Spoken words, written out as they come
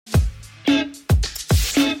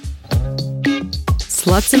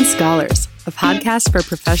Sluts and Scholars, a podcast for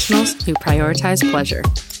professionals who prioritize pleasure.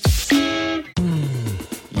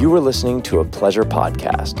 You are listening to a pleasure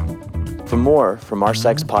podcast. For more from our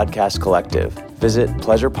sex podcast collective, visit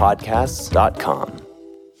pleasurepodcasts.com.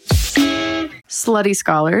 Slutty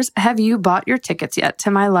Scholars, have you bought your tickets yet to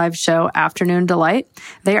my live show, Afternoon Delight?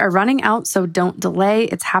 They are running out, so don't delay.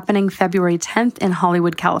 It's happening February 10th in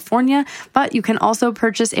Hollywood, California, but you can also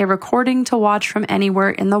purchase a recording to watch from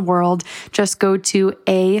anywhere in the world. Just go to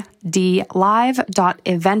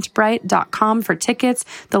adlive.eventbrite.com for tickets.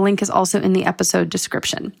 The link is also in the episode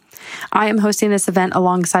description. I am hosting this event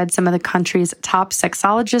alongside some of the country's top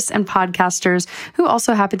sexologists and podcasters who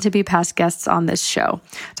also happen to be past guests on this show.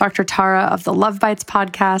 Dr. Tara of the Love Bites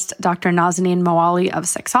podcast, Dr. Nazanin Moali of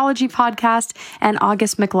Sexology podcast, and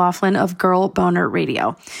August McLaughlin of Girl Boner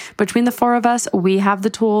Radio. Between the four of us, we have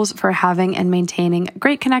the tools for having and maintaining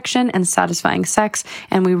great connection and satisfying sex,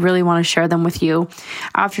 and we really want to share them with you.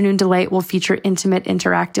 Afternoon Delight will feature intimate,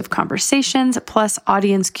 interactive conversations, plus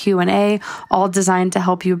audience Q&A, all designed to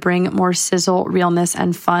help you bring more sizzle, realness,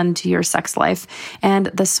 and fun to your sex life. And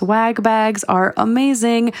the swag bags are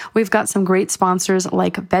amazing. We've got some great sponsors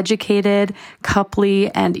like Beducated,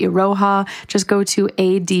 Couply, and Iroha. Just go to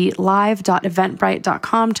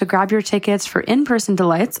adlive.eventbrite.com to grab your tickets for in-person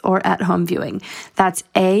delights or at-home viewing. That's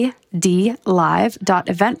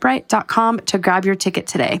adlive.eventbrite.com to grab your ticket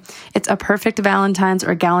today. It's a perfect Valentine's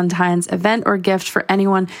or Galentine's event or gift for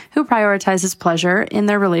anyone who prioritizes pleasure in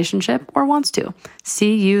their relationship or wants to.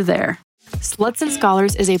 See you there. Sluts and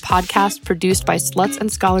Scholars is a podcast produced by Sluts and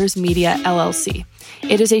Scholars Media, LLC.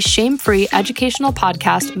 It is a shame-free educational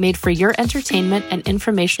podcast made for your entertainment and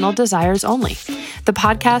informational desires only. The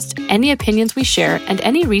podcast, any opinions we share, and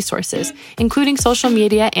any resources, including social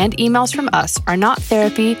media and emails from us, are not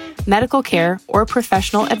therapy, medical care, or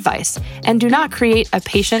professional advice, and do not create a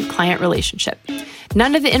patient-client relationship.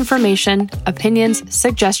 None of the information, opinions,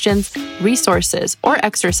 suggestions, resources, or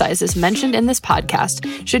exercises mentioned in this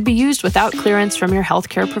podcast should be used without clearance from your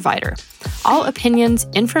healthcare provider. All opinions,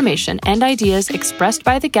 information, and ideas expressed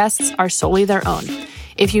by the guests are solely their own.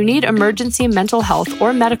 If you need emergency mental health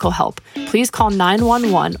or medical help, please call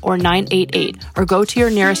 911 or 988 or go to your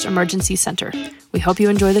nearest emergency center. We hope you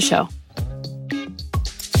enjoy the show.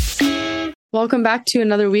 Welcome back to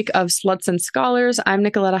another week of Sluts and Scholars. I'm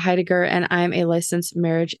Nicoletta Heidegger, and I'm a licensed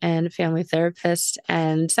marriage and family therapist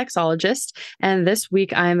and sexologist. And this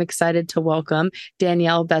week, I'm excited to welcome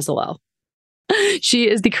Danielle Bezalel. She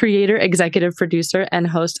is the creator, executive producer, and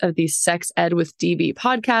host of the Sex Ed with DB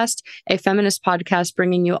podcast, a feminist podcast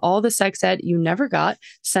bringing you all the sex ed you never got,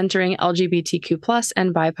 centering LGBTQ+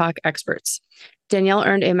 and BIPOC experts. Danielle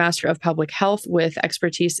earned a Master of Public Health with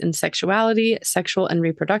expertise in sexuality, sexual and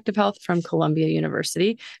reproductive health from Columbia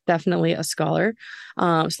University. Definitely a scholar,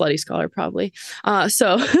 slutty scholar probably.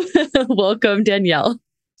 So welcome, Danielle.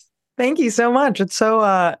 Thank you so much. It's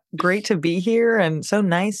so great to be here and so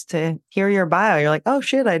nice to hear your bio. You're like, oh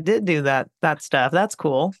shit, I did do that stuff. That's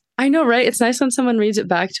cool. I know, right? It's nice when someone reads it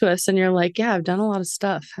back to us and you're like, yeah, I've done a lot of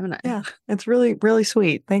stuff, haven't I? Yeah, it's really, really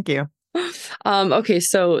sweet. Thank you. Okay,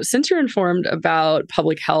 so since you're informed about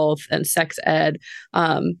public health and sex ed,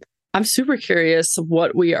 I'm super curious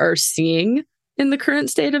what we are seeing in the current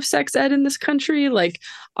state of sex ed in this country. Like,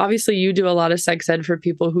 obviously, you do a lot of sex ed for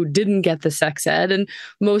people who didn't get the sex ed, and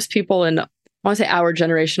most people in, I want to say our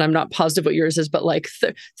generation, I'm not positive what yours is, but like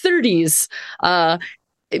 30s,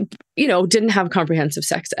 didn't have comprehensive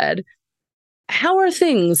sex ed. How are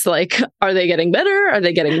things? Like, are they getting better? Are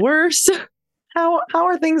they getting worse? How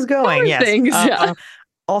are things going? Yes. Yeah.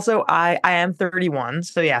 Also, I am 31.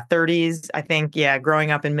 So yeah, 30s, I think, growing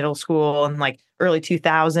up in middle school and like early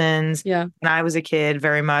 2000s. Yeah. When I was a kid,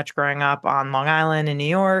 very much growing up on Long Island in New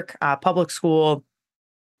York, public school,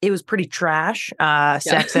 it was pretty trash,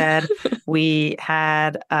 sex ed. We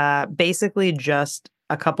had basically just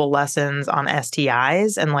a couple lessons on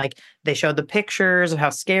STIs, and like they showed the pictures of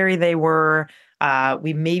how scary they were.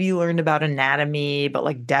 We maybe learned about anatomy, but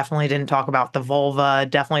like definitely didn't talk about the vulva,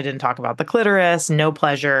 definitely didn't talk about the clitoris, no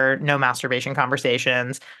pleasure, no masturbation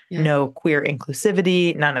conversations, no queer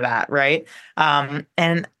inclusivity, none of that, right?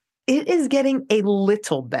 And it is getting a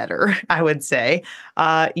little better, I would say.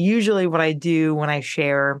 Usually what I do when I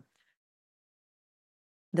share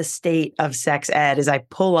the state of sex ed is I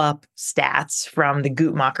pull up stats from the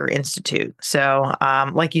Guttmacher Institute. So,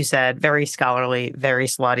 like you said, very scholarly, very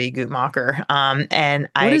slutty Guttmacher. And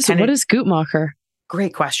what is Guttmacher?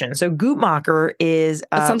 Great question. So Guttmacher is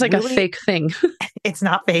That sounds like really, a fake thing. it's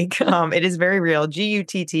not fake. It is very real.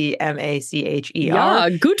 Guttmacher. Yeah,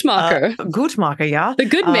 Guttmacher. Guttmacher, yeah. The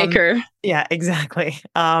good maker. Yeah, exactly.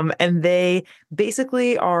 And they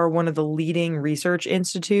basically are one of the leading research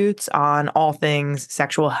institutes on all things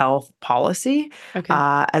sexual health policy, Okay.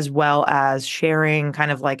 as well as sharing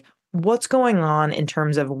kind of like what's going on in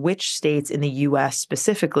terms of which states in the US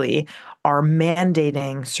specifically are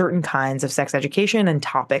mandating certain kinds of sex education and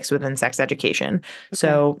topics within sex education. Okay.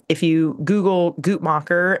 So if you Google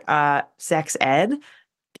Guttmacher sex ed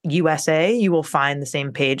USA, you will find the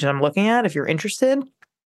same page that I'm looking at if you're interested.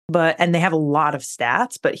 And they have a lot of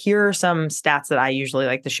stats, but here are some stats that I usually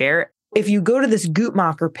like to share. If you go to this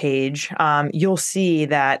Guttmacher page, you'll see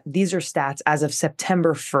that these are stats as of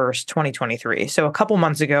September 1st, 2023. So a couple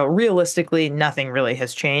months ago, realistically, nothing really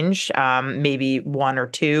has changed. Maybe one or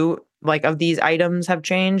two of these items have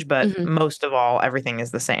changed, but most of all, everything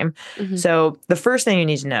is the same. So the first thing you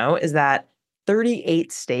need to know is that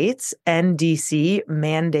 38 states and DC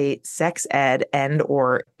mandate sex ed and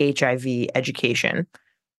or HIV education.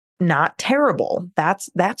 Not terrible. That's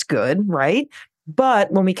good, right?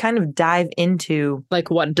 But when we kind of dive into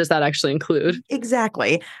what does that actually include?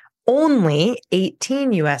 Exactly. Only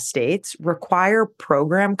 18 US states require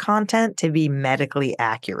program content to be medically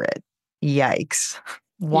accurate. Yikes.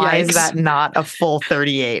 Why is that not a full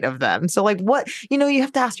 38 of them? So what, you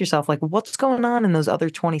have to ask yourself, what's going on in those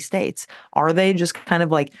other 20 states? Are they just kind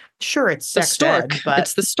of sure, it's sex ed, but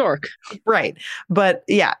it's the stork. Right. But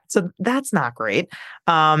yeah, so that's not great.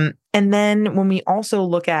 And then when we also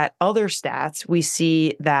look at other stats, we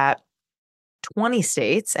see that 20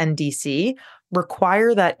 states and DC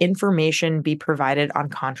require that information be provided on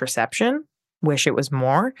contraception. Wish it was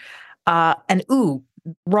more.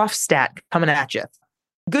 Rough stat coming at you.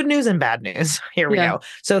 Good news and bad news. Here we go.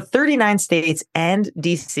 So 39 states and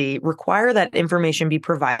DC require that information be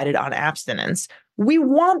provided on abstinence. We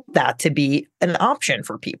want that to be an option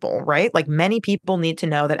for people, right? Many people need to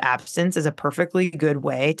know that abstinence is a perfectly good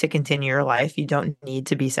way to continue your life. You don't need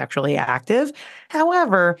to be sexually active.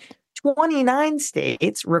 However, 29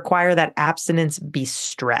 states require that abstinence be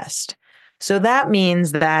stressed. So that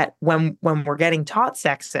means that when we're getting taught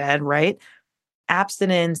sex ed, right?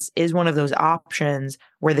 Abstinence is one of those options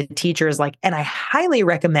where the teacher is and I highly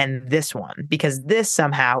recommend this one because this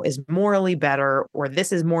somehow is morally better, or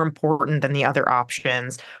this is more important than the other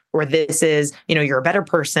options, or this is, you're a better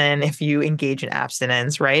person if you engage in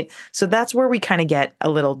abstinence, right? So that's where we kind of get a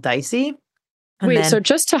little dicey. So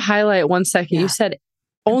just to highlight 1 second, you said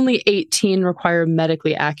only 18 require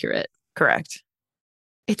medically accurate. Correct.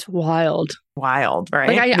 It's wild. Wild,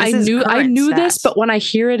 right? I knew this, but when I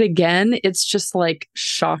hear it again, it's just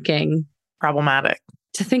shocking. Problematic.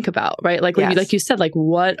 To think about, right? Like you said,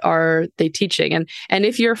 what are they teaching? And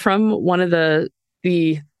if you're from one of the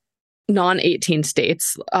non-18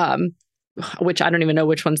 states, which I don't even know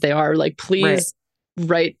which ones they are, please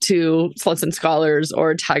write to Sluts and Scholars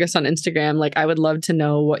or tag us on Instagram. I would love to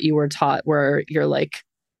know what you were taught where you're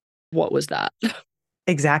what was that?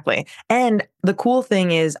 Exactly. And the cool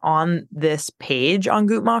thing is on this page on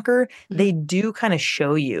Guttmacher, they do kind of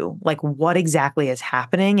show you what exactly is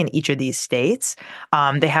happening in each of these states.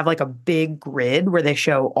 They have a big grid where they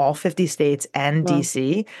show all 50 states and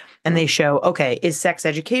DC, and they show, okay, is sex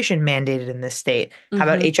education mandated in this state? How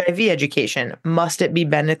about HIV education? Must it be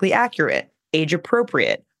medically accurate, age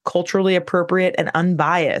appropriate, culturally appropriate, and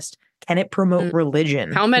unbiased? Can it promote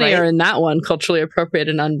religion? How many are in that one? Culturally appropriate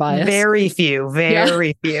and unbiased? Very few.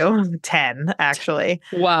 Very few. 10, actually.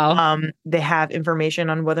 Wow. They have information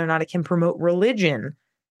on whether or not it can promote religion.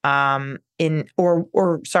 They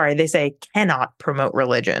say cannot promote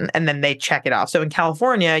religion, and then they check it off. So in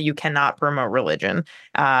California, you cannot promote religion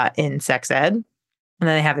in sex ed. And then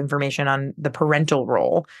they have information on the parental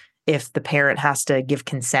role, if the parent has to give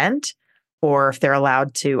consent or if they're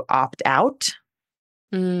allowed to opt out.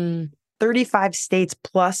 35 states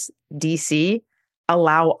plus DC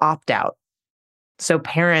allow opt-out. So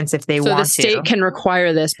parents, if they want to. So the state can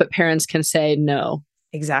require this, but parents can say no.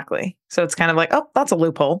 Exactly. So it's kind of oh, that's a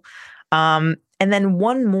loophole. And then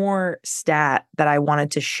one more stat that I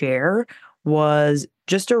wanted to share was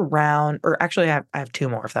just around, or actually I have two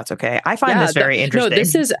more if that's okay. I find this very interesting. No,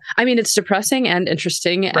 this is, it's depressing and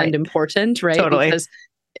interesting and important, right? Totally. Because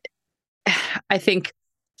I think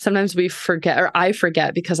sometimes we forget, or I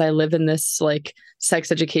forget, because I live in this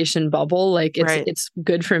sex education bubble. It's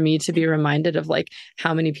good for me to be reminded of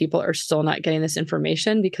how many people are still not getting this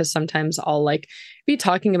information, because sometimes I'll be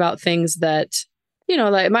talking about things that,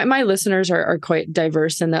 like my listeners are quite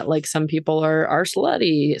diverse in that, like, some people are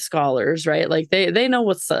slutty scholars, right? Like they know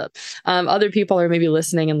what's up. Other people are maybe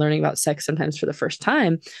listening and learning about sex sometimes for the first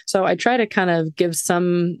time. So I try to kind of give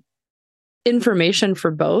some information for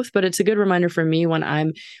both, but it's a good reminder for me when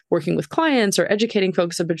I'm working with clients or educating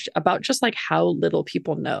folks about just like how little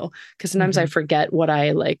people know. Because sometimes I forget what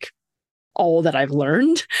I like, all that I've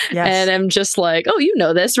learned. Yes. And I'm just like, oh, you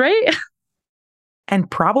know this, right? And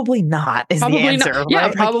probably not is the answer. Not. Yeah,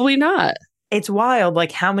 right? probably not. It's wild,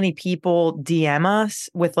 like how many people DM us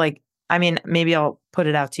with like, I mean, maybe I'll put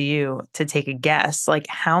it out to you to take a guess. Like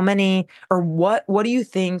how many or what do you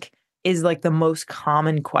think is like the most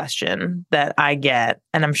common question that I get?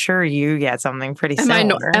 And I'm sure you get something pretty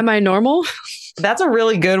similar. Am I normal? That's a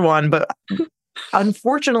really good one. But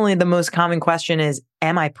unfortunately, the most common question is,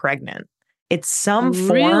 am I pregnant? It's some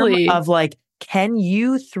form of like, can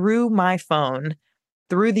you through my phone,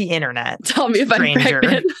 through the internet, tell me if I'm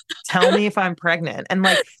pregnant. Tell me if I'm pregnant. And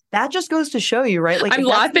like, that just goes to show you, right? Like I'm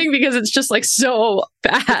laughing because it's just like so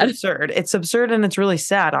bad. It's absurd. It's absurd. And it's really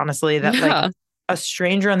sad, honestly, that like a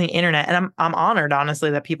stranger on the internet, and I'm honored,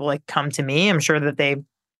 honestly, that people like come to me. I'm sure that they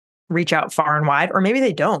reach out far and wide, or maybe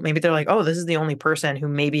they don't. Maybe they're like, oh, this is the only person who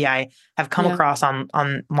maybe I have come across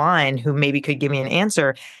online who maybe could give me an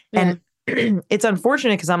answer. And it's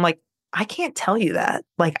unfortunate because I'm like, I can't tell you that.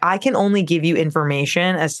 Like, I can only give you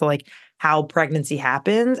information as to like how pregnancy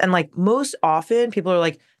happens. And like most often people are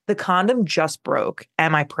like, the condom just broke.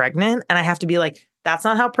 Am I pregnant? And I have to be like, that's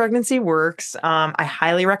not how pregnancy works. I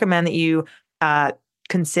highly recommend that you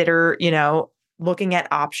consider, looking at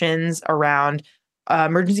options around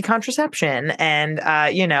emergency contraception and,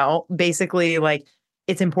 basically like,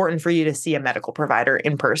 it's important for you to see a medical provider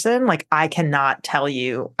in person. Like I cannot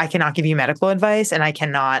give you medical advice, and I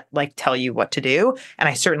cannot like tell you what to do. And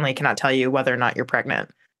I certainly cannot tell you whether or not you're pregnant.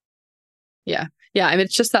 Yeah. Yeah. I mean,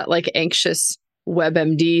 it's just that like anxious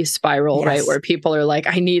WebMD spiral, right? Where people are like,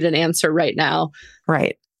 I need an answer right now.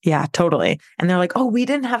 Right. Yeah, totally. And they're like, oh, we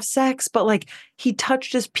didn't have sex, but like he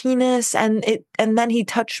touched his penis and then he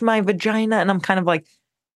touched my vagina. And I'm kind of like,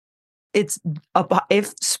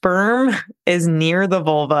 if sperm is near the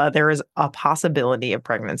vulva, there is a possibility of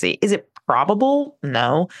pregnancy. Is it probable?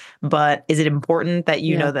 No. But is it important that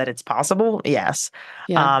you know that it's possible? Yes.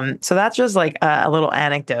 Yeah. So that's just like a little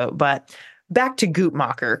anecdote. But back to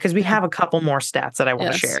Guttmacher, because we have a couple more stats that I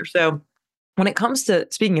want to share. So when it comes to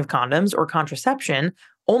speaking of condoms or contraception,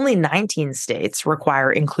 only 19 states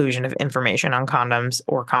require inclusion of information on condoms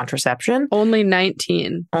or contraception. Only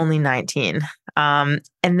 19. Only 19. And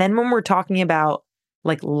then when we're talking about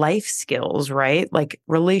like life skills, right? Like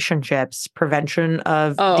relationships, prevention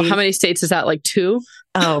of... Oh, how many states is that? Like 2?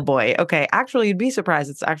 Oh boy. Okay. Actually, you'd be surprised.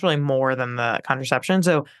 It's actually more than the contraception.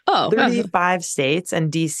 So 35 states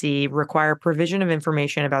and DC require provision of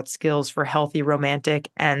information about skills for healthy romantic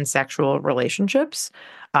and sexual relationships.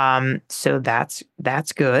 So that's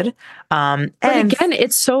good. But again,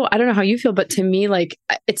 it's so, I don't know how you feel, but to me, like,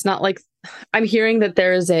 it's not like I'm hearing that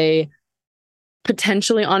there is a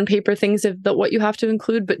potentially on paper things that what you have to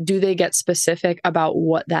include, but do they get specific about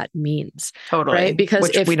what that means? Totally. Right? Because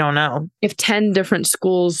if we don't know, if 10 different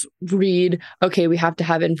schools read, okay, we have to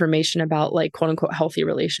have information about like quote unquote healthy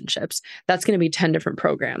relationships, that's going to be 10 different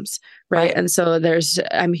programs. Right. And so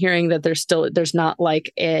I'm hearing that there's not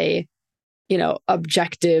like a,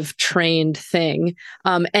 objective trained thing.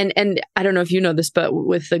 And I don't know if you know this, but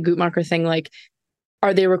with the Guttmacher thing, like,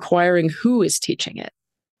 are they requiring who is teaching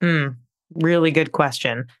it? Really good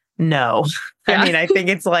question. No. I mean, I think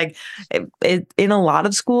it's like in a lot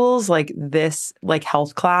of schools, like this, like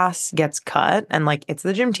health class gets cut and like it's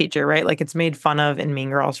the gym teacher, right? Like it's made fun of in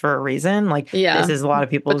Mean Girls for a reason. Like this is a lot of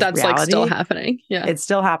people's reality. But that's like still happening. Yeah. It's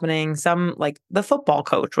still happening. Some like the football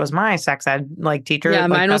coach was my sex ed like teacher. Yeah,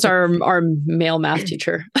 like, mine was our male math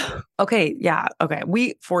teacher. Okay. Yeah. Okay.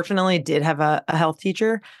 We fortunately did have a health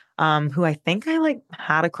teacher. Who I think I like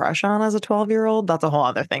had a crush on as a 12-year-old. That's a whole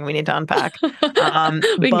other thing we need to unpack. We can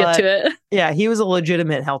get to it. Yeah, he was a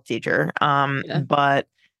legitimate health teacher. But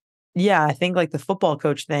yeah, I think like the football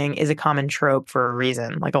coach thing is a common trope for a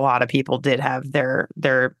reason. Like a lot of people did have their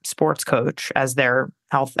sports coach as their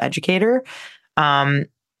health educator. And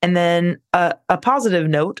then a positive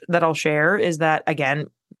note that I'll share is that, again,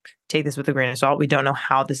 take this with a grain of salt. We don't know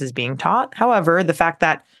how this is being taught. However, the fact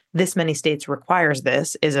that this many states requires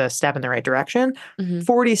this is a step in the right direction.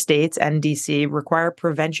 40 states and DC require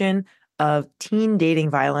prevention of teen dating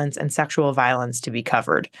violence and sexual violence to be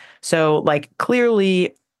covered. So like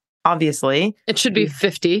clearly, obviously. It should be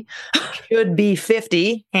 50. Should be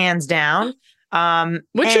 50, hands down.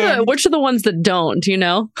 Which are the ones that don't,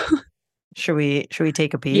 Should we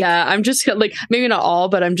take a peek? Yeah, I'm just like, maybe not all,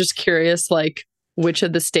 but I'm just curious, like, which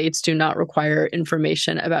of the states do not require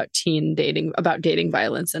information about about dating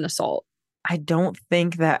violence and assault? I don't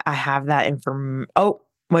think that I have that information. Oh,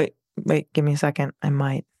 wait, give me a second. I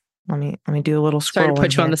might. Let me do a little scrolling. Sorry to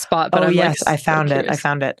put you here. on the spot, but oh I'm yes, like, I found it. I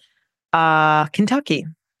found it. Kentucky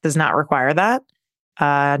does not require that.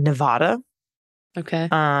 Nevada, Okay,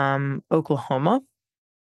 Oklahoma,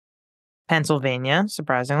 Pennsylvania,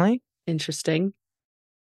 surprisingly. interesting.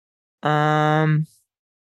 Um,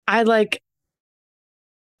 I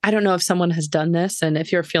don't know if someone has done this, and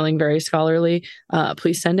if you're feeling very scholarly,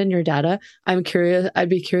 please send in your data. I'm curious. I'd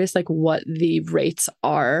be curious, like, what the rates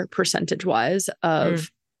are percentage-wise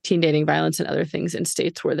of teen dating violence and other things in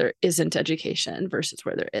states where there isn't education versus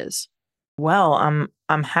where there is. Well,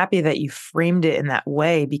 I'm happy that you framed it in that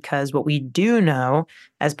way, because what we do know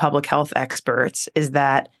as public health experts is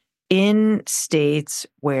that in states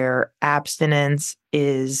where abstinence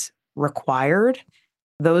is required,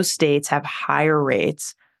 those states have higher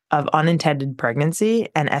rates of unintended pregnancy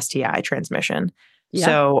and STI transmission. Yeah.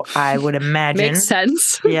 So I would imagine Makes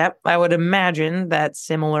sense. Yep, I would imagine that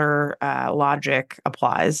similar logic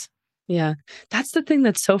applies. Yeah. That's the thing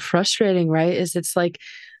that's so frustrating, right? Is it's like,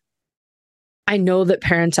 I know that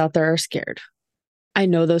parents out there are scared. I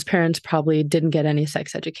know those parents probably didn't get any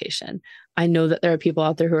sex education. I know that there are people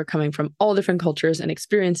out there who are coming from all different cultures and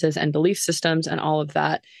experiences and belief systems and all of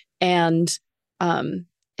that. And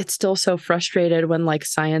it's still so frustrated when, like,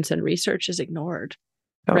 science and research is ignored,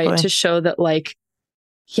 right? To show that, like,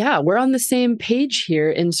 yeah, we're on the same page here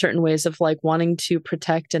in certain ways of, like, wanting to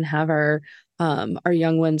protect and have our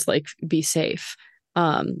young ones, like, be safe.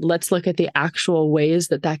 Let's look at the actual ways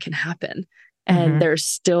that can happen. And there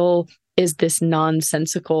still is this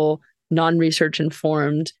nonsensical, non-research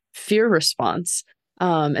informed fear response.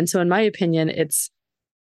 And so in my opinion, it's,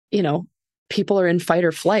 people are in fight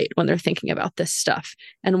or flight when they're thinking about this stuff.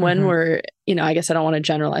 And when we're, I guess I don't want to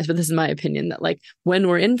generalize, but this is my opinion, that, like, when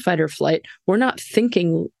we're in fight or flight, we're not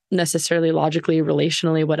thinking necessarily logically,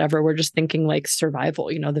 relationally, whatever. We're just thinking, like, survival,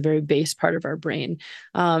 the very base part of our brain.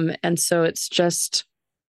 And so it's just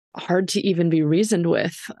hard to even be reasoned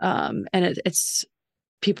with. And it's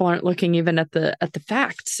people aren't looking even at the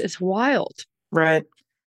facts. It's wild. Right.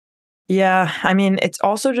 Yeah. I mean, it's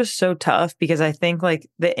also just so tough because I think, like,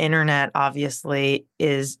 the internet obviously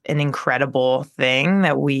is an incredible thing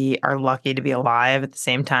that we are lucky to be alive at the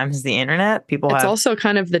same time as the internet. It's also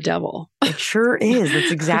kind of the devil. It sure is.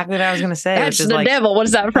 That's exactly what I was going to say. That's the devil. What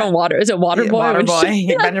is that from? Water? Is it Waterboy?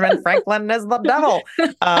 Waterboy. Benjamin Franklin is the devil.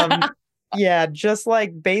 Yeah. Just,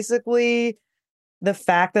 like, basically the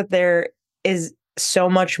fact that there is so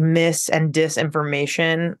much mis and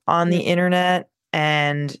disinformation on the internet,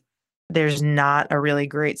 and there's not a really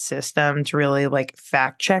great system to really, like,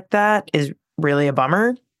 fact check that is really a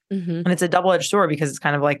bummer. And it's a double-edged sword because it's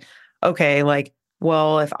kind of like, okay, like,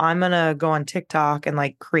 well, if I'm going to go on TikTok and,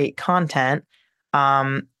 like, create content,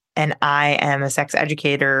 and I am a sex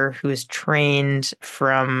educator who is trained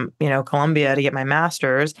from, Columbia to get my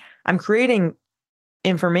master's, I'm creating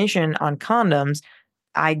information on condoms,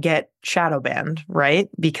 I get shadow banned, right?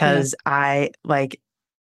 Because I, like,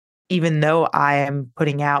 even though I am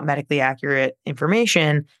putting out medically accurate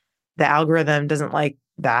information, the algorithm doesn't like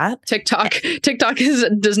that. TikTok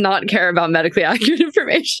does not care about medically accurate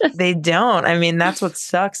information. They don't. I mean, that's what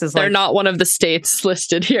sucks is, they're like, not one of the states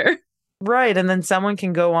listed here. Right. And then someone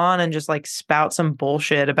can go on and just, like, spout some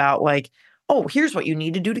bullshit about, like, oh, here's what you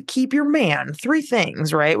need to do to keep your man. 3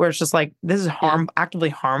 things, right? Where it's just like, this is actively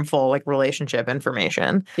harmful, like, relationship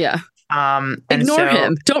information. Yeah. Ignore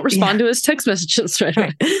him. Don't respond to his text messages right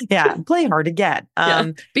away. Yeah. Play hard to get.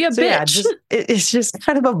 Be a bitch. Yeah, it's just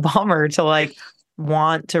kind of a bummer to, like,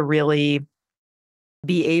 want to really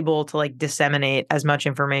be able to, like, disseminate as much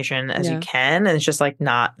information as you can. And it's just, like,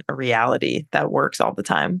 not a reality that works all the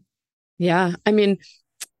time. Yeah. I mean,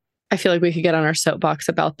 I feel like we could get on our soapbox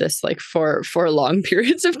about this, like, for long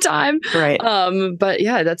periods of time. Right. But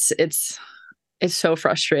yeah, it's so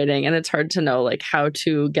frustrating, and it's hard to know, like, how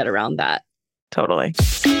to get around that. Totally.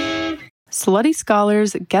 Slutty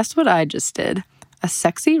scholars, guess what I just did? A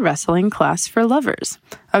sexy wrestling class for lovers.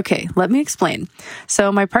 Okay, let me explain. So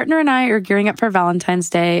my partner and I are gearing up for Valentine's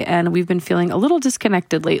Day, and we've been feeling a little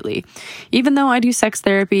disconnected lately. Even though I do sex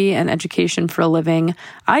therapy and education for a living,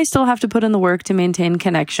 I still have to put in the work to maintain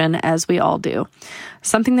connection, as we all do.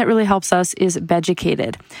 Something that really helps us is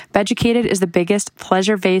Beducated. Beducated is the biggest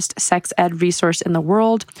pleasure-based sex ed resource in the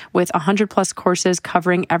world, with 100+ courses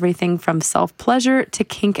covering everything from self-pleasure to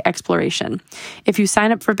kink exploration. If you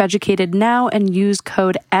sign up for Beducated now and use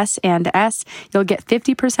code S&S, you'll get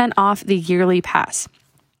 50% off the yearly pass.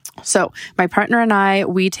 So my partner and I,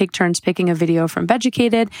 we take turns picking a video from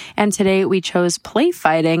Beducated, and today we chose Play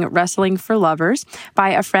Fighting, Wrestling for Lovers by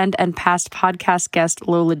a friend and past podcast guest,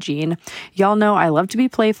 Lola Jean. Y'all know I love to be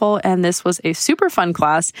playful, and this was a super fun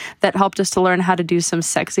class that helped us to learn how to do some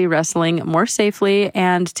sexy wrestling more safely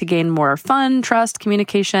and to gain more fun, trust,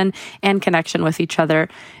 communication, and connection with each other.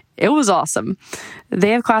 It was awesome.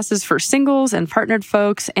 They have classes for singles and partnered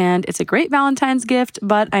folks, and it's a great Valentine's gift,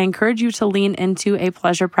 but I encourage you to lean into a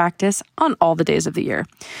pleasure practice on all the days of the year.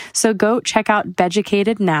 So go check out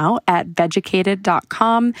Beducated now at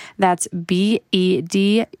beducated.com. That's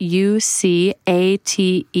BEDUCATED,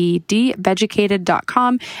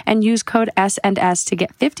 beducated.com, and use code S&S to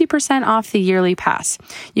get 50% off the yearly pass.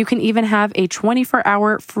 You can even have a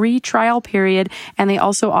 24-hour free trial period, and they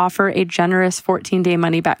also offer a generous 14-day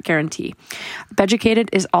money-back guarantee. Beducated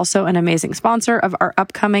is also an amazing sponsor of our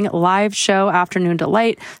upcoming live show, Afternoon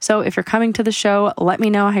Delight. So if you're coming to the show, let me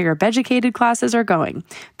know how your Beducated classes are going.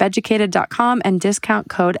 Beducated.com and discount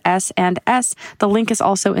code S&S. The link is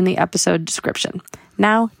also in the episode description.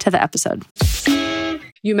 Now to the episode.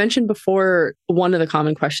 You mentioned before one of the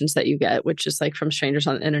common questions that you get, which is like from strangers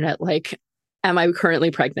on the internet, like, am I currently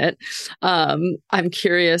pregnant? I'm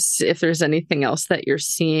curious if there's anything else that you're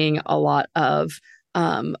seeing a lot of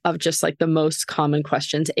just like the most common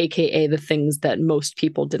questions, aka the things that most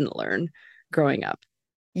people didn't learn growing up.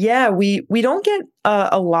 Yeah, we don't get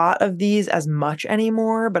a lot of these as much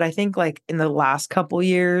anymore, but I think like in the last couple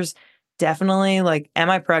years, definitely like, am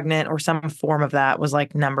I pregnant or some form of that was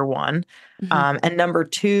like number one. And number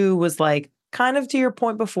two was like kind of to your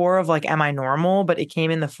point before of like, am I normal? But it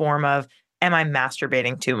came in the form of, am I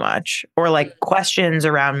masturbating too much? Or like questions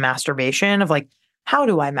around masturbation of like, how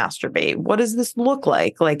do I masturbate? What does this look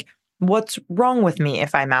like? Like, what's wrong with me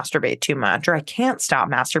if I masturbate too much or I can't stop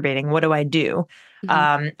masturbating? What do I do?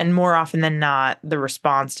 And more often than not, the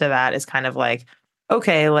response to that is kind of like,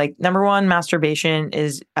 okay, like number one, masturbation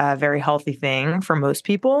is a very healthy thing for most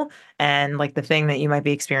people. And like the thing that you might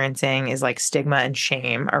be experiencing is like stigma and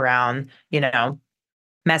shame around,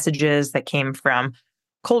 messages that came from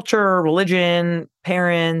culture, religion,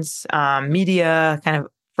 parents, media, kind of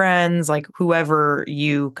friends, like whoever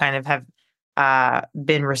you kind of have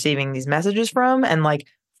been receiving these messages from. And like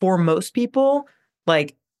for most people,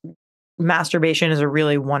 like masturbation is a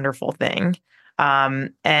really wonderful thing.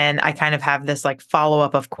 And I kind of have this like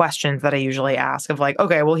follow-up of questions that I usually ask of like,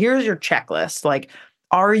 okay, well, here's your checklist. Like,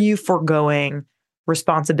 are you foregoing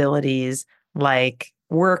responsibilities like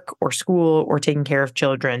work or school or taking care of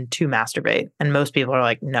children to masturbate? And most people are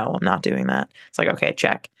like, no, I'm not doing that. It's like, okay,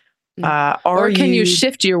 check. Or can you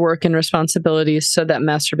shift your work and responsibilities so that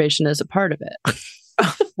masturbation is a part of it?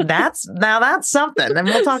 That's something. And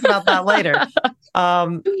we'll talk about that later.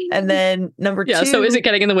 And then number two. So is it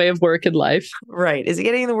getting in the way of work and life? Right. Is it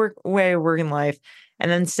getting in the way of work and life? And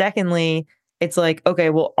then secondly, it's like, okay,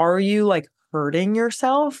 well, are you like hurting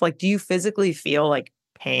yourself? Like, do you physically feel like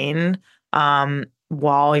pain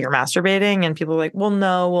while you're masturbating? And people are like, well,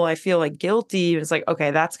 no, well, I feel like guilty. And it's like,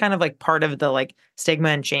 okay, that's kind of like part of the like stigma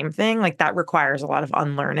and shame thing. Like that requires a lot of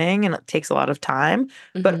unlearning and it takes a lot of time.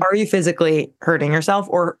 But are you physically hurting yourself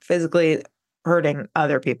or physically hurting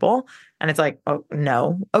other people? And it's like, oh,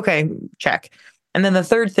 no. Okay, check. And then the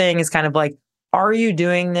third thing is kind of like, are you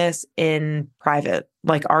doing this in private?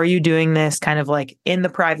 Like, are you doing this kind of like in the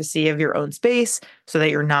privacy of your own space so that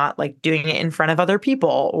you're not like doing it in front of other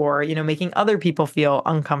people or, making other people feel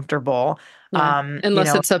uncomfortable? Yeah.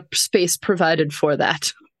 Unless it's a space provided for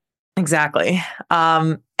that. Exactly.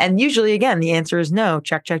 And usually, again, the answer is no.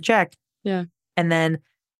 Check, check, check. Yeah. And then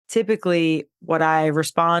typically what I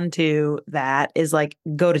respond to that is like,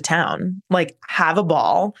 go to town, like have a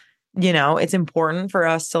ball. It's important for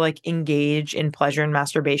us to like engage in pleasure and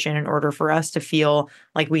masturbation in order for us to feel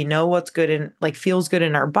like we know what's good and like feels good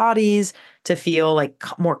in our bodies, to feel like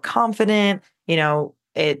more confident.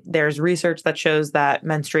 There's research that shows that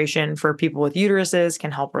menstruation for people with uteruses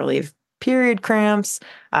can help relieve period cramps,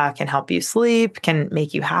 can help you sleep, can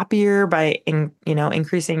make you happier by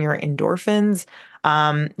increasing your endorphins,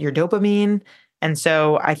 your dopamine. And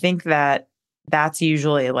so I think that that's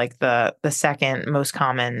usually like the second most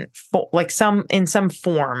common, like in some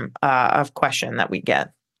form of question that we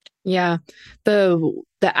get. Yeah. The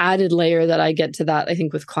added layer that I get to that, I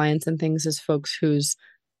think with clients and things is folks whose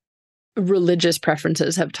religious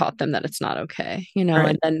preferences have taught them that it's not okay,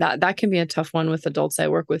 Right. And then that can be a tough one with adults I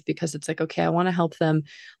work with because it's like, okay, I want to help them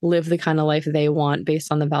live the kind of life they want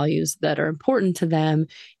based on the values that are important to them.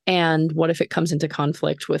 And what if it comes into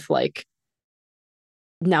conflict with like,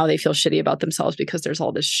 now they feel shitty about themselves because there's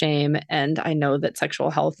all this shame. And I know that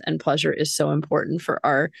sexual health and pleasure is so important for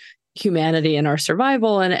our humanity and our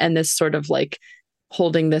survival, and this sort of like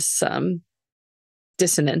holding this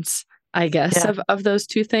dissonance, I guess, of those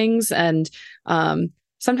two things. And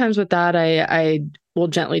sometimes with that, I will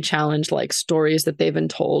gently challenge like stories that they've been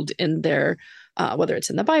told in their whether it's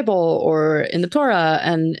in the Bible or in the Torah,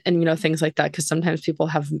 and things like that, because sometimes people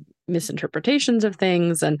have misinterpretations of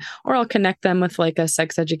things, or I'll connect them with like a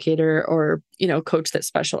sex educator or coach that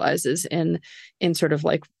specializes in sort of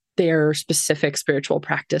like their specific spiritual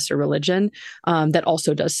practice or religion, that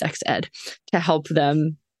also does sex ed, to help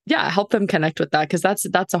them connect with that, because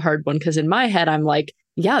that's a hard one, because in my head I'm like,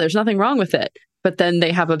 yeah, there's nothing wrong with it, but then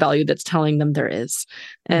they have a value that's telling them there is.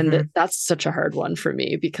 And that's such a hard one for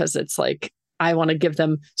me, because it's like I want to give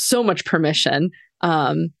them so much permission,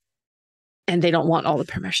 and they don't want all the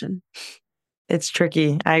permission. It's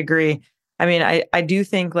tricky. I agree. I mean, I do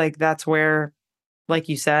think like that's where, like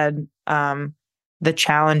you said, the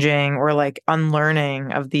challenging or like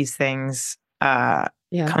unlearning of these things come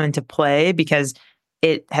into play, because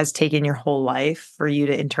it has taken your whole life for you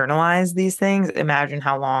to internalize these things. Imagine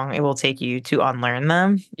how long it will take you to unlearn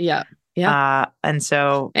them. Yeah. Yeah. And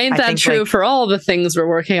so ain't that true for all the things we're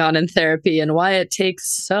working on in therapy, and why it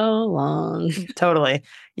takes so long? Totally.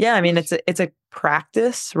 Yeah. I mean, it's a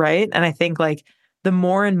practice, right? And I think like the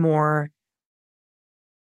more and more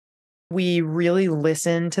we really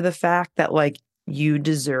listen to the fact that like you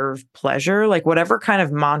deserve pleasure, like whatever kind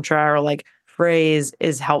of mantra or like phrase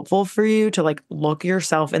is helpful for you to like look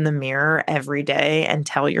yourself in the mirror every day and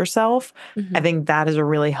tell yourself, I think that is a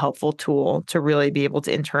really helpful tool to really be able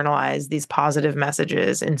to internalize these positive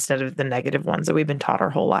messages instead of the negative ones that we've been taught our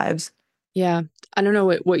whole lives. Yeah. I don't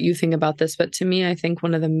know what you think about this, but to me, I think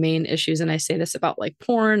one of the main issues, and I say this about like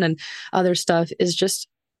porn and other stuff, is just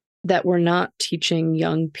that we're not teaching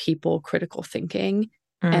young people critical thinking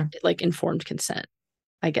and like informed consent,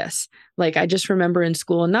 I guess. Like I just remember in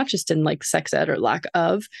school, and not just in like sex ed or lack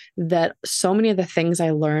of, that so many of the things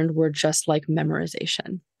I learned were just like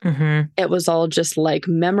memorization. It was all just like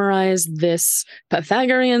memorize this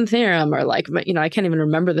Pythagorean theorem, or like, I can't even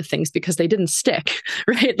remember the things because they didn't stick,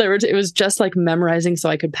 right? It was just like memorizing so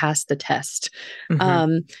I could pass the test,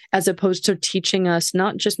 as opposed to teaching us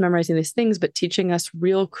not just memorizing these things, but teaching us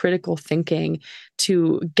real critical thinking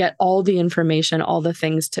to get all the information, all the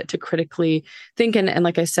things to critically think. And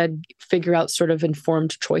like I said, figure out sort of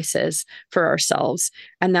informed choices for ourselves.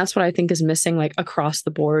 And that's what I think is missing like across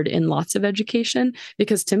the board in lots of education.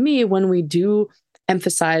 Because to me, when we do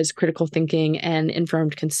emphasize critical thinking and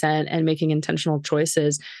informed consent and making intentional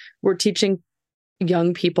choices, we're teaching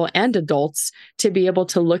young people and adults to be able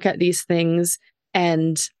to look at these things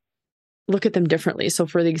and look at them differently. So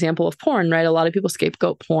for the example of porn, right? A lot of people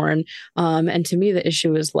scapegoat porn. And to me, the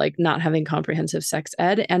issue is like not having comprehensive sex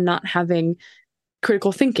ed and not having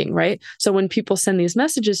critical thinking, right? So when people send these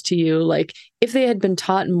messages to you, like if they had been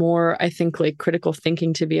taught more, I think like critical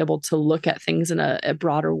thinking to be able to look at things in a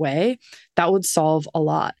broader way, that would solve a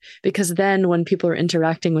lot. Because then when people are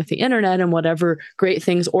interacting with the internet and whatever great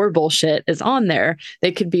things or bullshit is on there,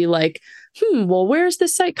 they could be like, well, where's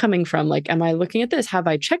this site coming from? Like, am I looking at this? Have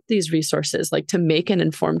I checked these resources? Like to make an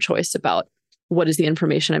informed choice about what is the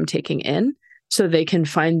information I'm taking in, so they can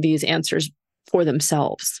find these answers for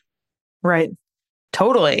themselves. Right.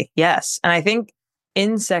 Totally. Yes. And I think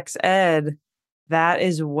in sex ed, that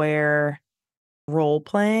is where role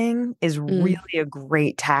playing is really a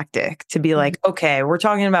great tactic to be like, okay, we're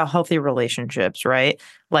talking about healthy relationships, right?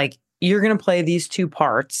 Like you're going to play these two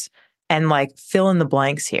parts and like fill in the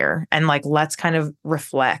blanks here. And like, let's kind of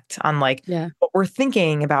reflect on like what we're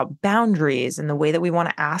thinking about boundaries and the way that we want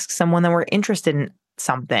to ask someone that we're interested in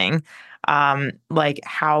something. Like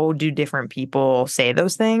how do different people say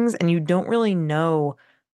those things? And you don't really know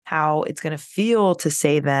how it's going to feel to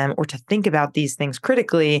say them or to think about these things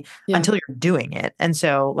critically until you're doing it. And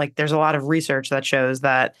so like there's a lot of research that shows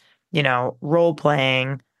that, role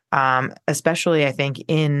playing, especially I think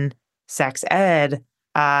in sex ed,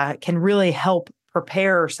 can really help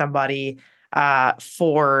prepare somebody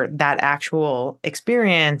for that actual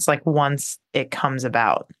experience, like once it comes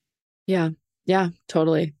about. Yeah. Yeah,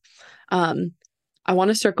 totally. I want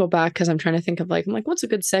to circle back because I'm trying to think of I'm like, what's a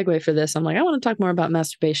good segue for this? I'm like, I want to talk more about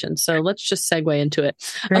masturbation. So let's just segue into it.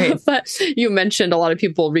 But you mentioned a lot of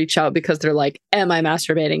people reach out because they're like, am I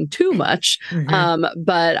masturbating too much?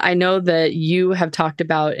 But I know that you have talked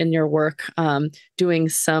about in your work doing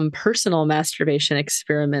some personal masturbation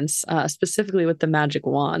experiments, specifically with the magic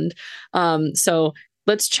wand. So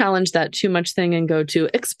let's challenge that too much thing and go to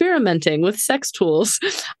experimenting with sex tools.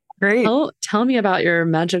 Great. Tell me about your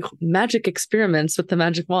magic experiments with the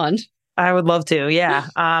magic wand. I would love to. Yeah.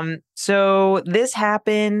 So this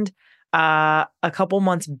happened A couple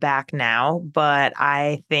months back now, but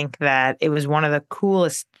I think that it was one of the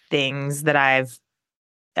coolest things that I've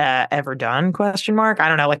ever done, question mark. I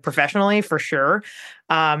don't know, like professionally for sure.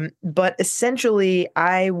 But essentially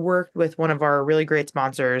I worked with one of our really great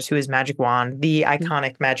sponsors who is Magic Wand, the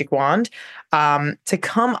iconic Magic Wand, to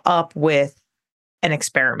come up with an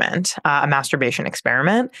experiment, a masturbation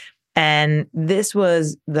experiment. And this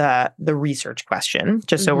was the research question,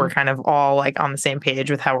 just so we're kind of all like on the same page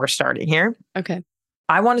with how we're starting here. Okay.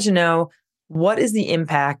 I wanted to know, what is the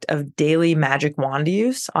impact of daily magic wand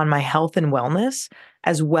use on my health and wellness,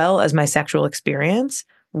 as well as my sexual experience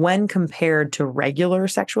when compared to regular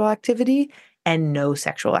sexual activity and no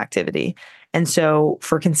sexual activity? And so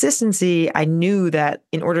for consistency, I knew that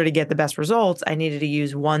in order to get the best results, I needed to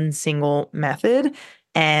use one single method.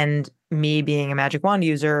 And me being a magic wand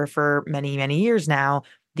user for many, many years now,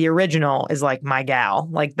 the original is like my gal.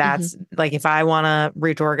 Like that's like, if I want to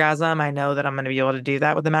reach orgasm, I know that I'm going to be able to do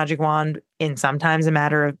that with the magic wand in sometimes a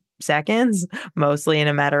matter of seconds, mostly in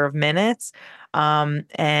a matter of minutes.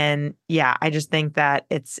 And yeah, I just think that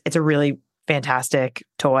it's a really fantastic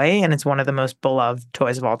toy, and it's one of the most beloved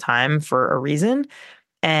toys of all time for a reason.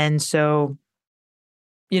 And so,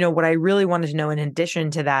 what I really wanted to know in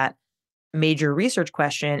addition to that major research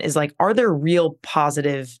question is like, are there real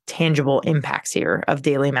positive, tangible impacts here of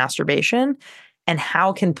daily masturbation? And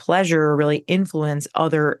how can pleasure really influence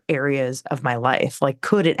other areas of my life? Like,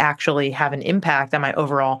 could it actually have an impact on my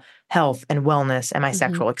overall health and wellness and my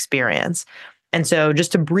sexual experience? And so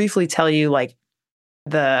just to briefly tell you like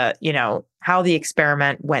how the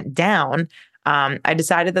experiment went down, I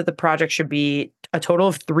decided that the project should be a total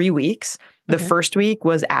of 3 weeks. The first week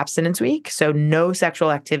was abstinence week, so no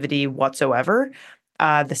sexual activity whatsoever.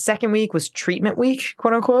 The second week was treatment week,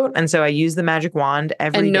 quote unquote. And so I used the magic wand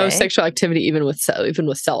every day. And no sexual activity, even with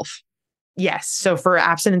self. Yes. So for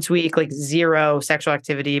abstinence week, like 0 sexual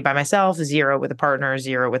activity by myself, 0 with a partner,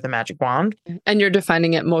 0 with a magic wand. And you're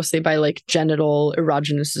defining it mostly by like genital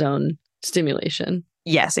erogenous zone stimulation.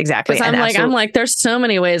 Yes, exactly. Because I'm like, there's so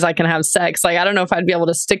many ways I can have sex. Like, I don't know if I'd be able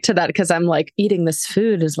to stick to that because I'm like, eating this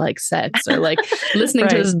food is like sex, or like listening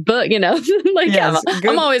to this book, like, yes,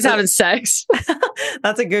 I'm always having sex.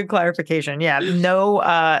 That's a good clarification. Yeah. No,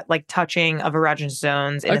 like touching of erogenous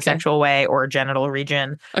zones in a sexual way or genital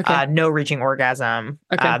region. No reaching orgasm.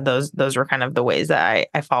 Those were kind of the ways that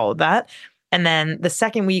I followed that. And then the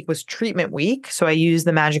second week was treatment week. So I used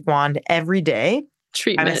the magic wand every day.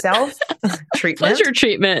 Treatment. By myself. Treatment. Pleasure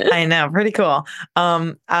treatment. I know. Pretty cool.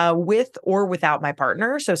 With or without my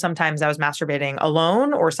partner. So sometimes I was masturbating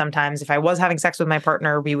alone, or sometimes if I was having sex with my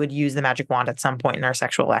partner, we would use the magic wand at some point in our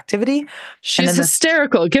sexual activity. She's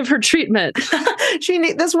hysterical. Give her treatment.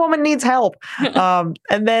 This woman needs help. And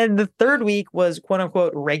then the third week was quote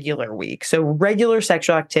unquote regular week. So regular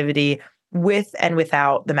sexual activity with and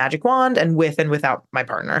without the magic wand, and with and without my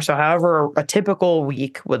partner. So however a typical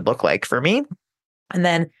week would look like for me. And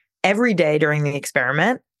then every day during the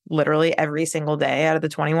experiment, literally every single day out of the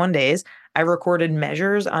 21 days, I recorded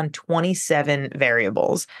measures on 27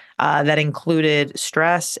 variables that included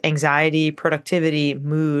stress, anxiety, productivity,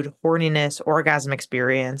 mood, horniness, orgasm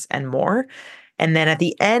experience, and more. And then at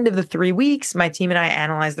the end of the 3 weeks, my team and I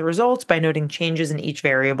analyzed the results by noting changes in each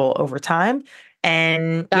variable over time.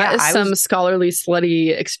 And that is some scholarly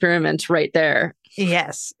slutty experiment right there.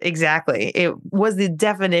 Yes, exactly. It was the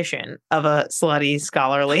definition of a slutty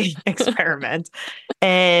scholarly experiment.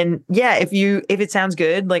 And yeah, if it sounds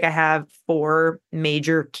good, like I have 4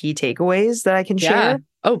 major key takeaways that I can share.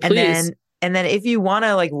 Oh, please. And then if you want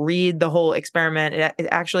to like read the whole experiment, it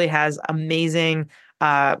actually has amazing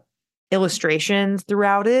illustrations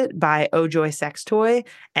throughout it by Oh Joy Sex Toy.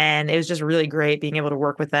 And it was just really great being able to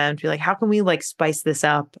work with them to be like, how can we like spice this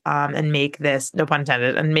up and make this, no pun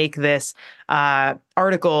intended, and make this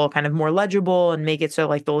article kind of more legible and make it so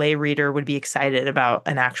like the lay reader would be excited about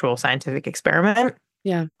an actual scientific experiment.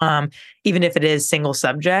 Yeah. Even if it is single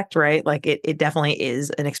subject, right? Like it definitely is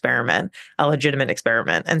an experiment, a legitimate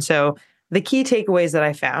experiment. And so the key takeaways that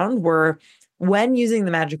I found were, when using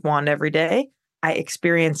the magic wand every day, I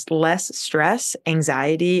experienced less stress,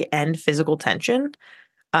 anxiety, and physical tension.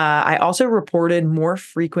 I also reported more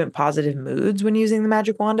frequent positive moods when using the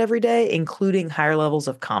magic wand every day, including higher levels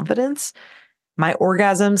of confidence. My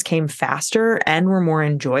orgasms came faster and were more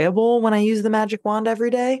enjoyable when I used the magic wand every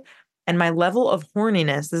day. And my level of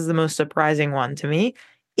horniness, this is the most surprising one to me,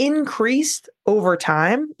 increased over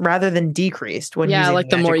time rather than decreased when using like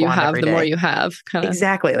the more you have, the more you have. Kinda.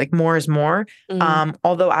 Exactly. Like more is more.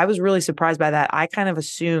 Although I was really surprised by that. I kind of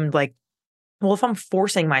assumed like well, if I'm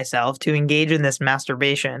forcing myself to engage in this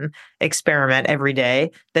masturbation experiment every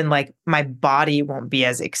day, then like my body won't be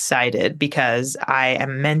as excited because I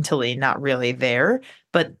am mentally not really there.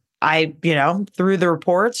 But I, through the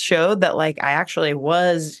reports showed that like I actually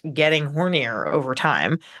was getting hornier over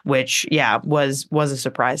time, which was a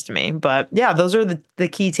surprise to me. But yeah, those are the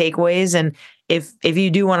key takeaways. And if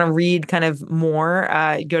you do want to read kind of more,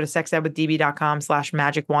 go to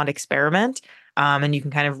sexedwithdb.com/magic wand experiment. And you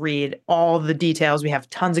can kind of read all the details. We have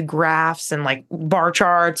tons of graphs and like bar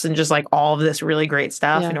charts and just like all of this really great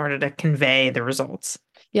stuff in order to convey the results.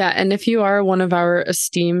 Yeah. And if you are one of our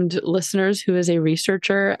esteemed listeners who is a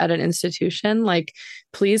researcher at an institution, like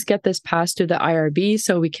please get this passed through the IRB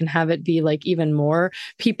so we can have it be like even more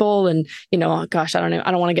people. And, gosh, I don't know.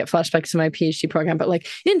 I don't want to get flashbacks to my PhD program, but like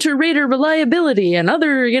inter-rater reliability and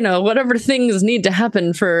other, whatever things need to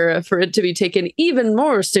happen for it to be taken even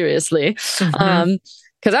more seriously. Mm-hmm.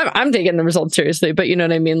 Because I'm taking the results seriously, but you know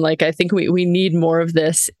what I mean? Like, I think we need more of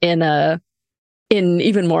this in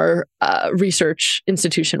even more research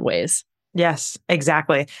institution ways. Yes,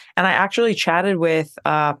 exactly. And I actually chatted with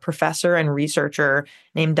a professor and researcher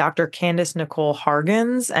named Dr. Candace Nicole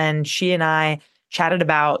Hargens, and she and I chatted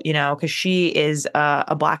about, because she is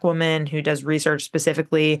a Black woman who does research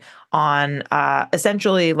specifically on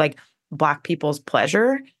essentially like Black people's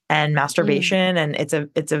pleasure and masturbation. And it's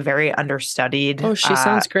a very understudied. Oh, she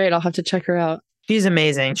sounds great. I'll have to check her out. She's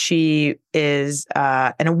amazing. She is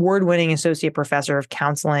an award-winning associate professor of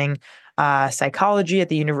counseling psychology at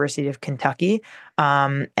the University of Kentucky.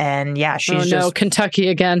 And yeah, she's just Kentucky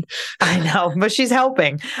again. I know, but she's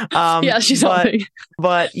helping. She's helping.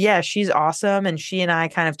 But yeah, she's awesome. And she and I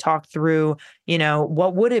kind of talked through,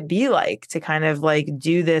 what would it be like to kind of like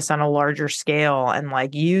do this on a larger scale and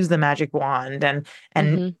like use the magic wand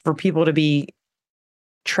and for people to be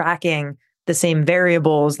tracking the same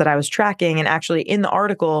variables that I was tracking. And actually in the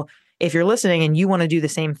article, if you're listening and you want to do the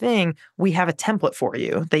same thing, we have a template for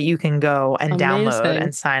you that you can go and download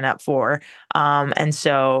and sign up for. And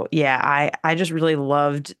so, yeah, I just really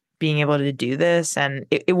loved being able to do this. And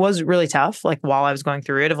it was really tough, like while I was going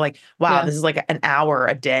through it of like, wow, this is like an hour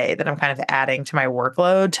a day that I'm kind of adding to my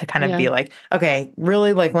workload to kind of be like, okay,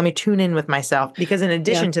 really like, let me tune in with myself. Because in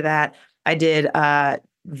addition to that, I did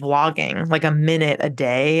vlogging, like a minute a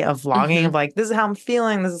day of vlogging of like, this is how I'm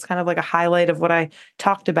feeling. This is kind of like a highlight of what I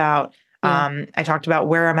talked about. I talked about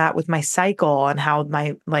where I'm at with my cycle and how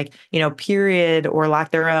my like, period or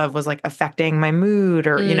lack thereof was like affecting my mood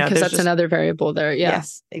or, because that's another variable there. Yeah.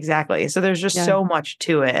 Yes, exactly. So there's just so much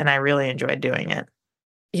to it. And I really enjoyed doing it.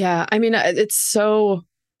 Yeah. I mean, it's so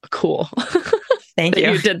cool. Thank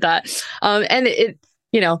you. You did that. And it,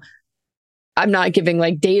 I'm not giving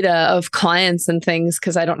like data of clients and things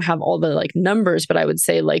because I don't have all the like numbers, but I would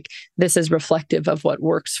say like this is reflective of what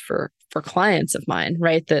works for clients of mine,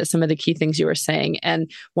 right? Some of the key things you were saying.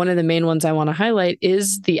 And one of the main ones I want to highlight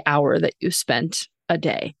is the hour that you spent a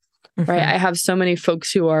day, right? I have so many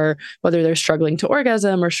folks who are, whether they're struggling to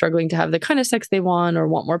orgasm or struggling to have the kind of sex they want or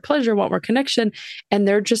want more pleasure, want more connection, and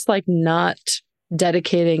they're just like not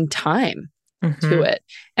dedicating time to it.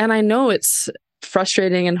 And I know it's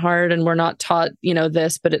frustrating and hard and we're not taught,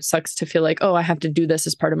 this, but it sucks to feel like, oh, I have to do this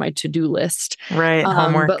as part of my to-do list. Right.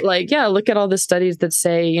 Homework. But like, look at all the studies that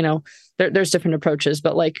say, there's different approaches,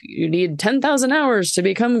 but like you need 10,000 hours to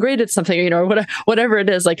become great at something, or whatever it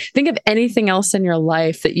is. Like think of anything else in your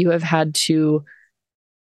life that you have had to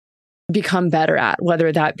become better at,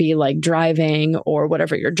 whether that be like driving or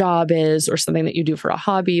whatever your job is or something that you do for a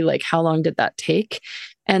hobby. Like how long did that take?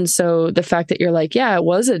 And so the fact that you're like, it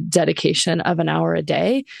was a dedication of an hour a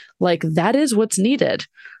day, like that is what's needed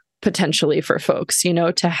potentially for folks,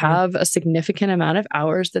 to have a significant amount of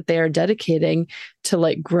hours that they are dedicating to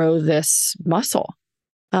like grow this muscle.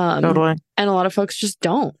 Totally. And a lot of folks just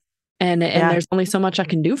don't. And there's only so much I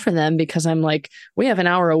can do for them because I'm like, we have an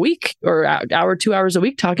hour a week or hour, 2 hours a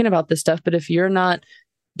week talking about this stuff. But if you're not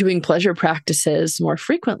doing pleasure practices more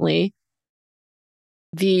frequently,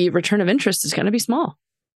 the return of interest is going to be small.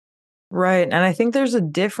 Right. And I think there's a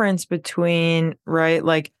difference between, right,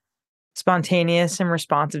 like spontaneous and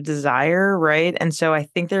responsive desire, right? And so I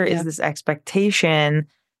think there is this expectation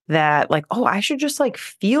that like, oh, I should just like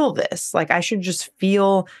feel this. Like I should just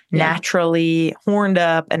feel naturally horned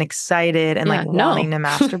up and excited and like wanting to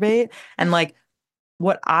masturbate. And like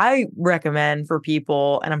what I recommend for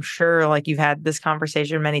people, and I'm sure like you've had this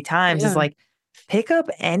conversation many times, is like pick up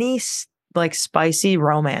any like spicy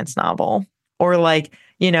romance novel or like,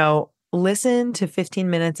 listen to 15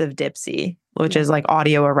 minutes of Dipsy, which is like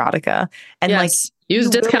audio erotica. And like use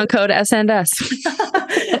discount code S&S.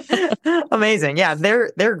 Amazing. Yeah,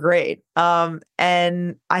 they're great.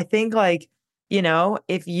 And I think like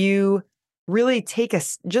if you really take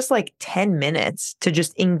just like 10 minutes to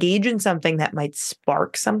just engage in something that might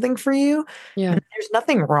spark something for you, Yeah. and there's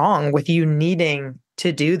nothing wrong with you needing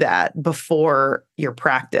to do that before your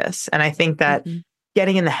practice. And I think that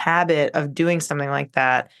getting in the habit of doing something like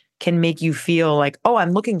that can make you feel like, oh,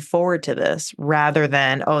 I'm looking forward to this rather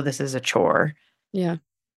than, oh, this is a chore. Yeah.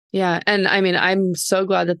 Yeah. And I mean, I'm so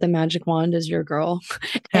glad that the magic wand is your girl.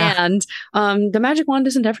 Yeah. And the magic wand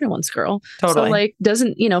isn't everyone's girl. Totally. So like,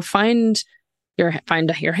 doesn't, find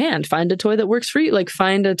your hand, find a toy that works for you. Like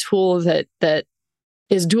find a tool that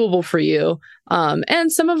is doable for you.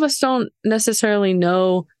 And some of us don't necessarily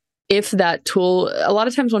know if that tool, a lot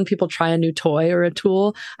of times when people try a new toy or a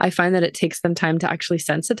tool, I find that it takes them time to actually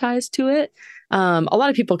sensitize to it. A lot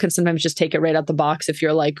of people can sometimes just take it right out the box if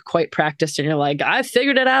you're like quite practiced and you're like, I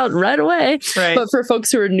figured it out right away. Right. But for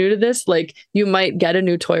folks who are new to this, like you might get a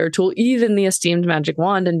new toy or tool, even the esteemed magic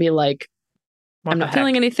wand, and be like, I'm not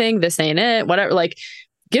feeling anything. This ain't it. Whatever. Like,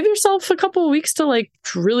 give yourself a couple of weeks to like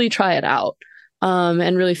really try it out,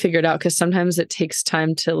 and really figure it out. Because sometimes it takes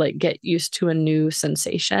time to like get used to a new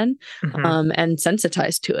sensation, and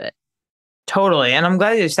sensitize to it. Totally. And I'm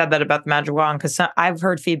glad you said that about the magic wand, because I've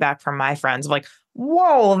heard feedback from my friends like,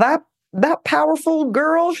 whoa, that powerful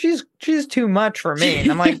girl, she's too much for me.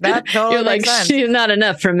 And I'm like, that totally makes sense. She's not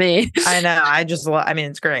enough for me. I know. I mean,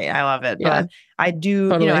 it's great. I love it. Yeah. But I do,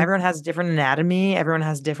 Totally. Everyone has different anatomy. Everyone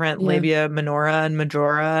has different labia minora and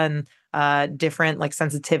majora, and different like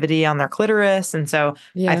sensitivity on their clitoris. And so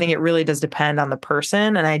I think it really does depend on the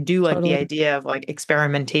person. And I do like the idea of like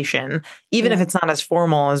experimentation, even if it's not as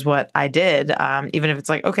formal as what I did. Even if it's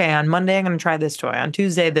like, okay, on Monday, I'm going to try this toy, on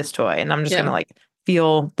Tuesday, this toy, and I'm just going to like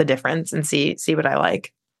feel the difference and see what I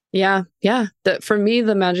like. Yeah. Yeah. For me,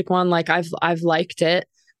 the magic wand, like I've liked it.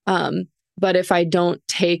 But if I don't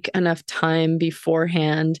take enough time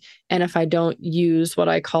beforehand, and if I don't use what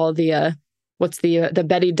I call the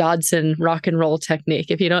Betty Dodson rock and roll technique.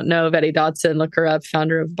 If you don't know Betty Dodson, look her up,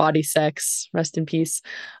 founder of Body Sex, rest in peace.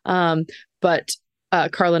 But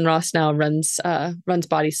Carlin Ross now runs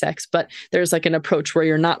Body Sex, but there's like an approach where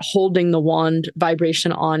you're not holding the wand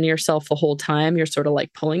vibration on yourself the whole time. You're sort of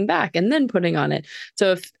like pulling back and then putting on it.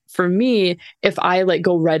 So for me, if I like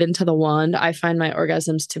go right into the wand, I find my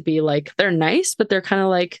orgasms to be like, they're nice, but they're kind of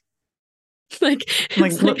like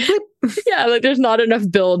yeah, like there's not enough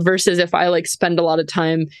build, versus if I like spend a lot of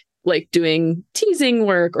time like doing teasing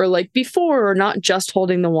work or like before, or not just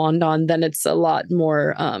holding the wand on, then it's a lot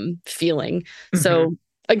more feeling. So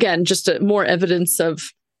again, just more evidence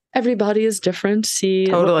of everybody is different. See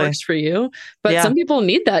what works for you. But some people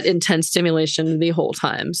need that intense stimulation the whole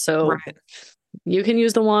time. So you can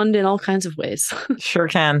use the wand in all kinds of ways. Sure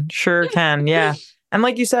can. Yeah. And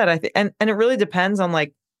like you said, I think, and it really depends on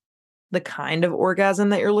like the kind of orgasm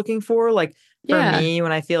that you're looking for. Like for me,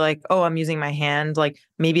 when I feel like, oh, I'm using my hand, like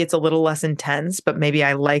maybe it's a little less intense, but maybe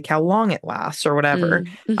I like how long it lasts or whatever.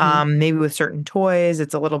 Maybe with certain toys,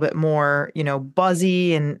 it's a little bit more,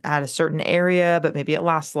 buzzy and at a certain area, but maybe it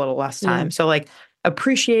lasts a little less time. So like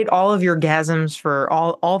appreciate all of your gasms for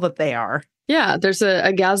all that they are. Yeah. There's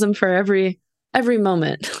a gasm for every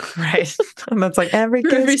moment. Right. And that's like every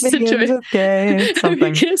kiss begins with gay.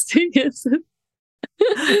 Something.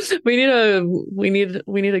 We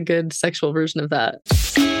need a good sexual version of that.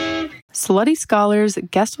 Slutty scholars,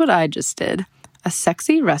 guess what I just did? A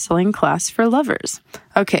sexy wrestling class for lovers.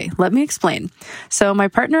 Okay, let me explain. So my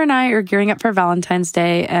partner and I are gearing up for Valentine's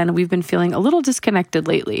Day, and we've been feeling a little disconnected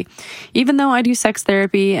lately. Even though I do sex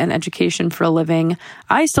therapy and education for a living,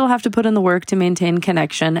 I still have to put in the work to maintain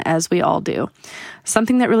connection, as we all do.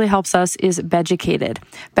 Something that really helps us is Beducated.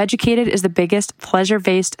 Beducated is the biggest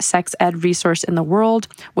pleasure-based sex ed resource in the world,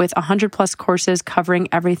 with 100 plus courses covering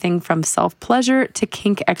everything from self-pleasure to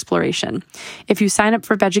kink exploration. If you sign up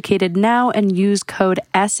for Beducated now and use code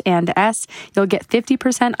S&S, you'll get 50%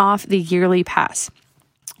 off the yearly pass.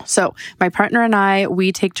 So my partner and I,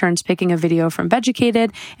 we take turns picking a video from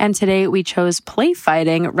Beducated, and today we chose Play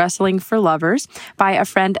Fighting Wrestling for Lovers by a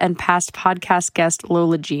friend and past podcast guest,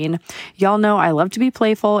 Lola Jean. Y'all know I love to be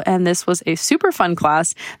playful, and this was a super fun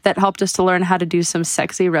class that helped us to learn how to do some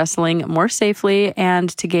sexy wrestling more safely and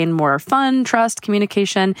to gain more fun, trust,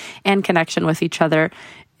 communication, and connection with each other.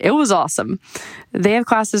 It was awesome. They have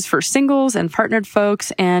classes for singles and partnered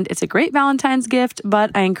folks, and it's a great Valentine's gift,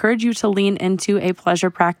 but I encourage you to lean into a pleasure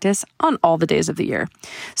practice on all the days of the year.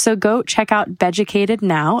 So go check out Beducated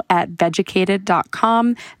now at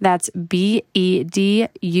beducated.com. That's BEDUCATED,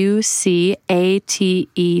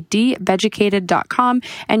 beducated.com,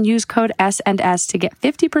 and use code S&S to get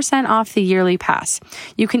 50% off the yearly pass.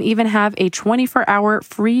 You can even have a 24-hour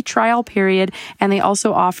free trial period, and they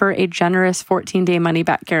also offer a generous 14-day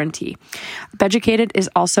money-back guarantee. Beducated is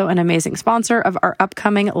also an amazing sponsor of our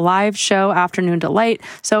upcoming live show, Afternoon Delight.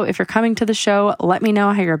 So if you're coming to the show, let me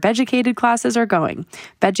know how your Beducated classes are going.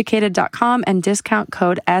 Beducated.com and discount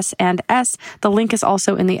code S&S. The link is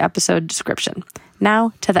also in the episode description.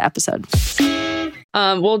 Now to the episode.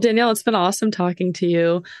 Well, Danielle, it's been awesome talking to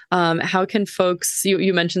you. How can folks,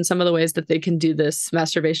 you mentioned some of the ways that they can do this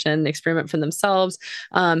masturbation experiment for themselves.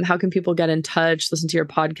 How can people get in touch, listen to your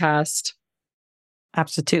podcast?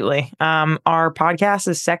 Absolutely. Our podcast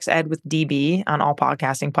is Sex Ed with DB on all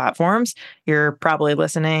podcasting platforms. You're probably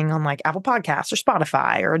listening on like Apple Podcasts or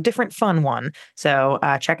Spotify or a different fun one. So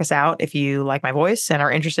check us out if you like my voice and are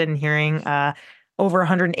interested in hearing over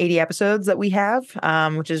 180 episodes that we have,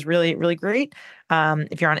 which is really, really great.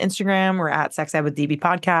 If you're on Instagram, we're at Sex Ed with DB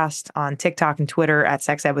Podcast, on TikTok and Twitter at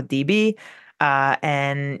Sex Ed with DB.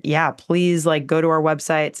 And yeah, please go to our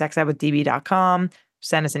website, sexedwithdb.com.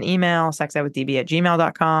 Send us an email,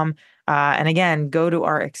 sexedwithdb@gmail.com. And again, go to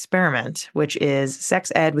our experiment, which is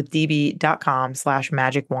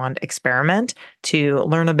sexedwithdb.com/magic wand experiment to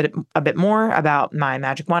learn a bit more about my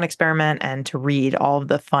magic wand experiment and to read all of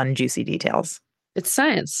the fun, juicy details. It's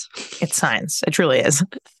science. It's science. It truly is.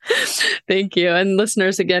 Thank you. And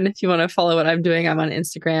listeners, again, if you want to follow what I'm doing, I'm on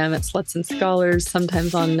Instagram at Sluts and Scholars,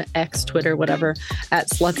 sometimes on X, Twitter, whatever, at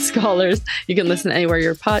Sluts Scholars. You can listen anywhere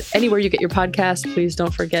you get your podcast. Please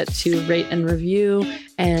don't forget to rate and review,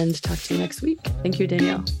 and talk to you next week. Thank you,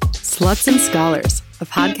 Danielle. Sluts and Scholars, a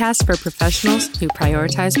podcast for professionals who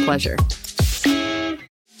prioritize pleasure.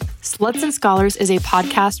 Sluts and Scholars is a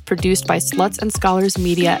podcast produced by Sluts and Scholars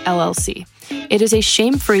Media, LLC. It is a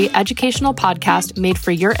shame-free educational podcast made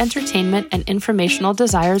for your entertainment and informational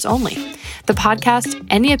desires only. The podcast,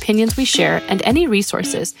 any opinions we share, and any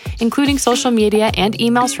resources, including social media and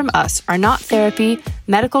emails from us, are not therapy,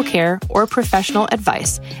 medical care, or professional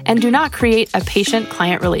advice, and do not create a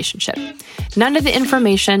patient-client relationship. None of the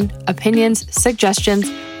information, opinions,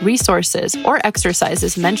 suggestions, resources, or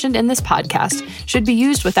exercises mentioned in this podcast should be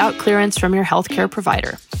used without clearance from your healthcare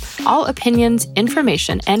provider. All opinions,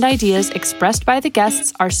 information, and ideas expressed by the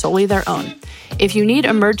guests are solely their own. If you need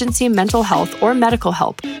emergency mental health or medical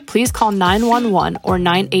help, please call 911 or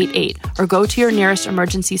 988 or go to your nearest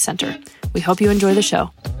emergency center. We hope you enjoy the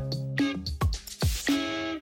show.